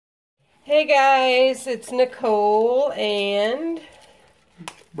Hey guys, it's Nicole and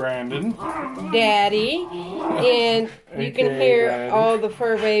Brandon, Daddy, and you can hear Daddy. all the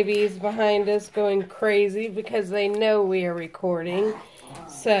fur babies behind us going crazy because they know we are recording.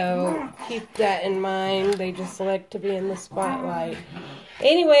 So keep that in mind. They just like to be in the spotlight.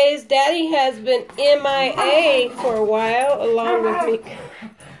 Anyways, Daddy has been MIA for a while along with me.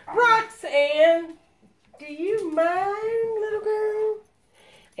 Roxanne, do you mind, little girl?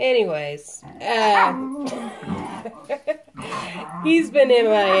 Anyways, he's been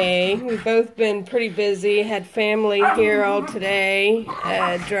MIA. We've both been pretty busy. Had family here all today,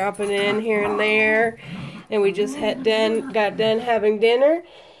 dropping in here and there. And we just got done having dinner.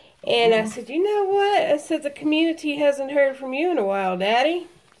 And I said, you know what? I said, the community hasn't heard from you in a while, Daddy.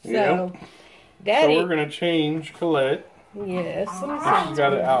 So, yep. Daddy. So we're going to change Collette. Yes. She's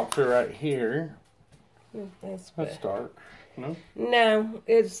got an outfit right here. That's dark. No? No,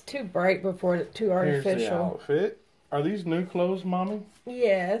 it's too bright before it's too artificial. Here's the outfit. Are these new clothes, Mommy?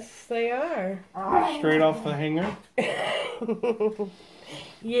 Yes, they are. Straight off the hanger?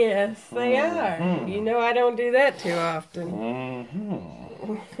 Yes, they are. You know I don't do that too often.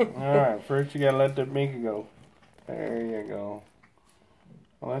 Alright, first you got to let the Mika go. There you go.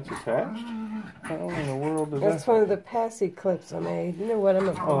 Well, that's attached. How in the world is That's that? one of the passy clips I made. You know what I'm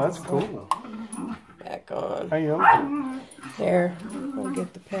going to Oh, that's cool. Back on. How you open? There, I'll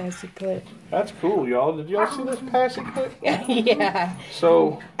get the passy clip. That's cool, y'all. Did y'all see this passy clip? Yeah.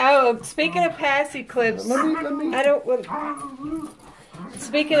 So. Oh, speaking of passy clips, Let me. I don't want.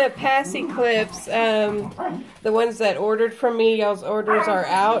 Speaking of passy clips, the ones that ordered from me, y'all's orders are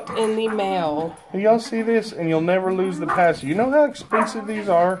out in the mail. Y'all see this, and you'll never lose the passy. You know how expensive these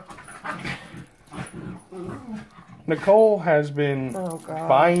are? Nicole has been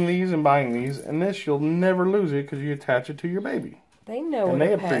buying these, and this you'll never lose it because you attach it to your baby. They know what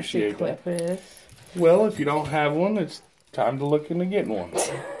a passy clip is. Well, if you don't have one, it's time to look into getting one.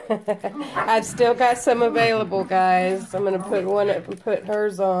 I've still got some available, guys. I'm going to put one up and put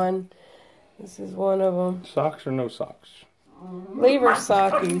hers on. This is one of them. Socks or no socks? Leave her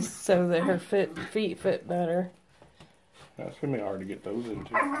sockies so that her feet fit better. That's going to be hard to get those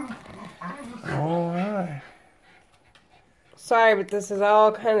into. All right. Sorry, but this is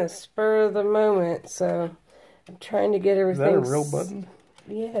all kind of spur of the moment, so I'm trying to get everything. Is that a real button?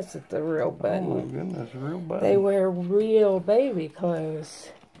 Yes, it's a real button. Oh my goodness, a real button. They wear real baby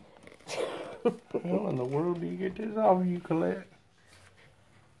clothes. How in the world do you get this off of you, Collette?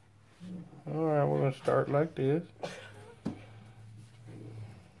 Alright, we're going to start like this.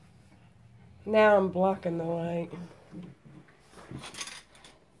 Now I'm blocking the light.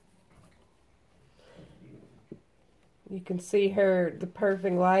 You can see the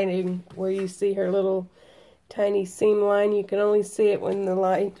perfect lighting where you see her little tiny seam line. You can only see it when the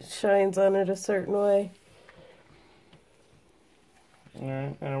light shines on it a certain way.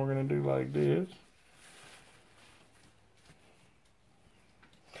 Alright, now we're going to do like this.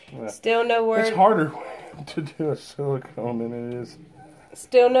 Still no word. It's harder to do a silicone than it is.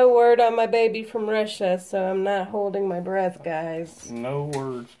 Still no word on my baby from Russia, so I'm not holding my breath, guys. No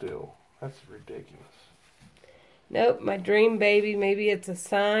word still. That's ridiculous. Nope, my dream baby. Maybe it's a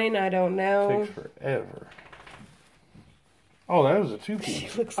sign. I don't know. Takes forever. Oh, that was a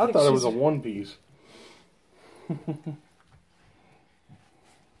two-piece. I thought it was a one-piece.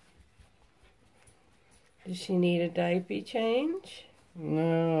 Does she need a diaper change?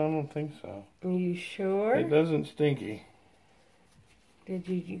 No, I don't think so. Are you sure? It doesn't stinky. Did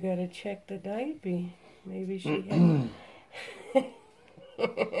you gotta check the diaper? Maybe she had...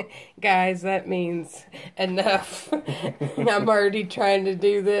 Guys, that means enough. I'm already trying to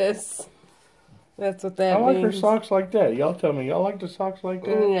do this. That's what that means. I like her socks like that. Y'all tell me, y'all like the socks like that?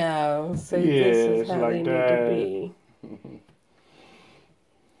 No. See, this is how they need to be.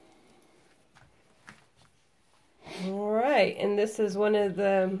 Alright, and this is one of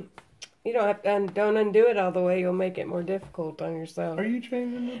the... You don't have to don't undo it all the way. You'll make it more difficult on yourself. Are you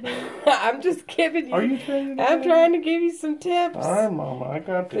changing the bed? I'm just giving you... Are you changing the I'm bed? trying to give you some tips. All right, Mama, I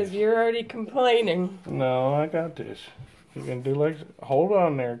got this. Because you're already complaining. No, I got this. You can do like... Hold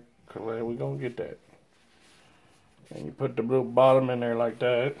on there, Collette. We're going to get that. And you put the little bottom in there like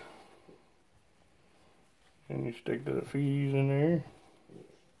that. And you stick the fees in there.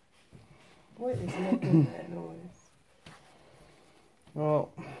 What is making that noise?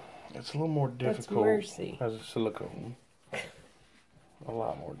 Well... It's a little more difficult as a silicone. A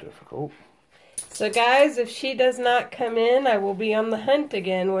lot more difficult. So guys, if she does not come in, I will be on the hunt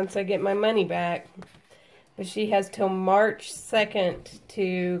again once I get my money back. But she has till March 2nd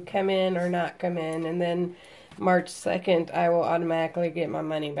to come in or not come in. And then March 2nd, I will automatically get my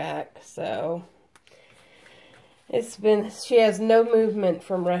money back. So, she has no movement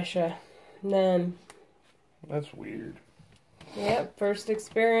from Russia. None. That's weird. Yep, first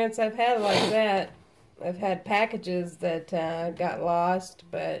experience I've had like that. I've had packages that got lost,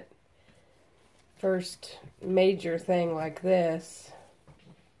 but first major thing like this.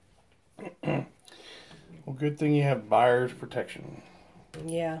 Well, good thing you have buyer's protection.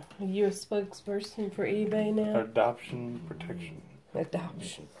 Yeah. Are you a spokesperson for eBay now? Adoption protection.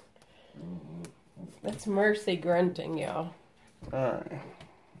 Adoption. That's Mercy grunting, y'all. Alright.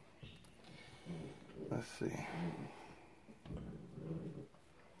 Let's see.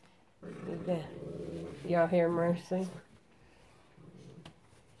 Y'all hear Mercy?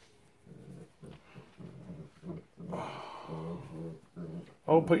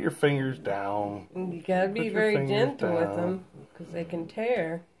 Oh, put your fingers down. You gotta be very gentle with them, because they can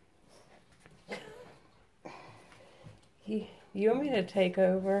tear. You want me to take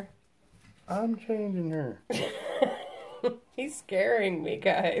over? I'm changing her. He's scaring me,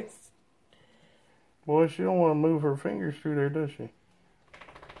 guys. Boy, she don't want to move her fingers through there, does she?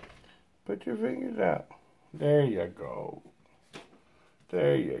 Put your fingers out. There you go.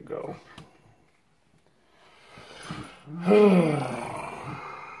 There you go.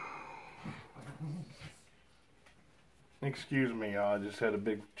 Excuse me, y'all. I just had a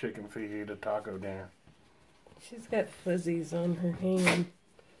big chicken fajita taco dinner. She's got fuzzies on her hand.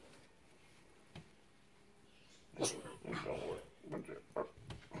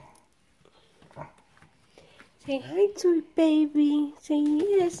 Say hi, sweet baby. Say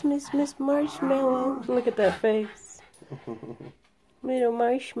yes, Miss Marshmallow. Look at that face. Little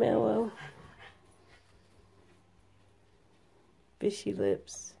marshmallow. Fishy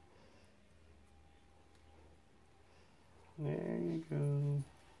lips. There you go.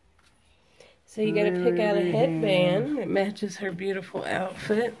 So you gotta pick out a headband that matches her beautiful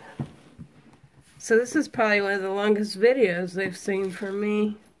outfit. So this is probably one of the longest videos they've seen from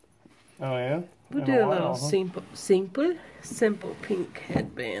me. Oh yeah? We'll do a little simple pink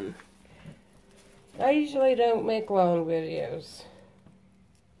headband. I usually don't make long videos.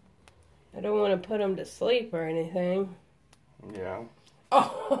 I don't want to put them to sleep or anything. Yeah.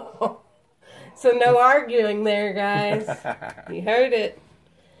 Oh, so no arguing there, guys. You heard it.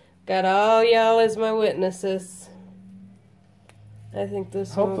 Got all y'all as my witnesses. I think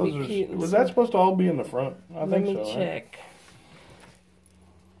this one will be cute. Was that supposed to all be in the front? I think so. Let me check.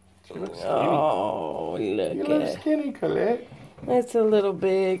 She looks skinny. Oh, look You look skinny, Collette. That's a little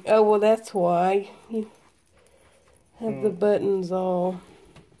big. Oh, well, that's why. You have the buttons all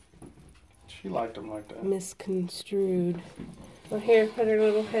She liked them like that. misconstrued. Well, here, put her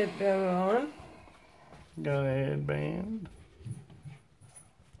little headband on. Got a headband.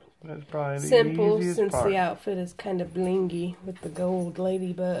 That's probably the Simple, easiest since part. the outfit is kind of blingy with the gold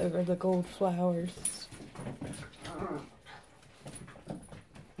ladybug or the gold flowers.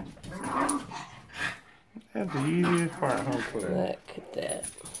 That's the easiest part, huh, Collette? Look at that.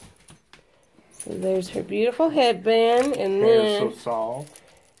 So there's her beautiful headband, and Hair's then so soft.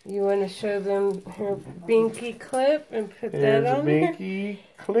 you want to show them her binky clip and put There's that a on there. binky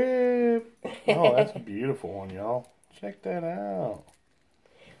clip. Oh, that's a beautiful one, y'all. Check that out.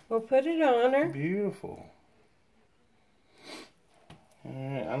 We'll put it on her. Beautiful.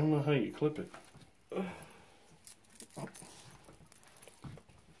 Alright, I don't know how you clip it.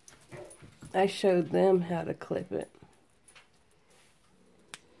 I showed them how to clip it.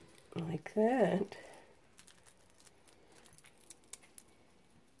 Like that.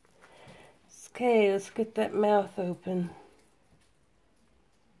 Okay, let's get that mouth open.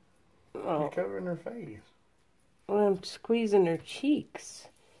 Oh, You're covering her face. well, I'm squeezing her cheeks.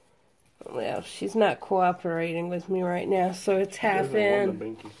 Well, she's not cooperating with me right now, so it's half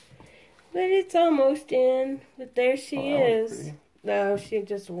in. But it's almost in. But there she is. No, she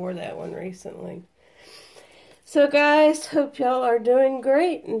just wore that one recently. So, guys, hope y'all are doing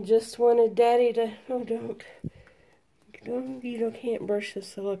great, and just wanted Daddy to... Oh, don't. You can't brush the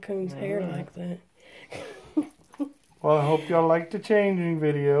silicone's hair like that. Well, I hope y'all liked the changing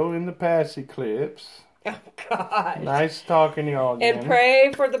video in the passy clips. Oh, God. Nice talking to y'all again. And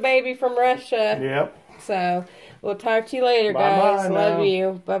pray for the baby from Russia. Yep. So, we'll talk to you later, Bye-bye guys. now. Love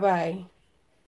you. Bye-bye.